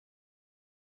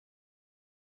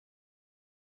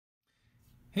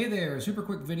Hey there, super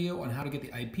quick video on how to get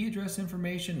the IP address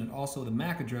information and also the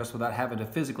MAC address without having to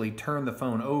physically turn the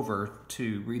phone over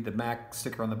to read the MAC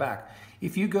sticker on the back.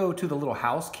 If you go to the little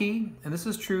house key, and this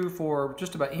is true for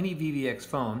just about any VVX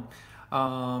phone,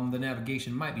 the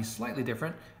navigation might be slightly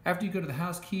different. After you go to the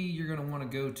house key, you're going to want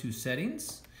to go to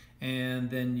settings, and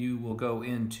then you will go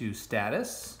into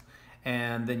status,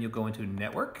 and then you'll go into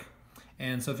network.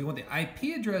 And so if you want the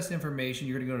IP address information,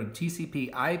 you're going to go to TCP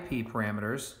IP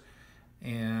parameters,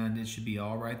 and it should be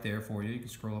all right there for you. You can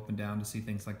scroll up and down to see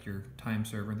things like your time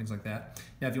server and things like that.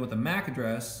 Now if you want the MAC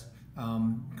address,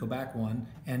 go back one,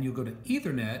 and you'll go to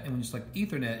Ethernet, and when you select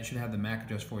Ethernet, it should have the MAC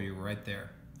address for you right there.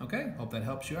 Okay, hope that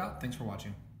helps you out. Thanks for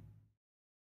watching.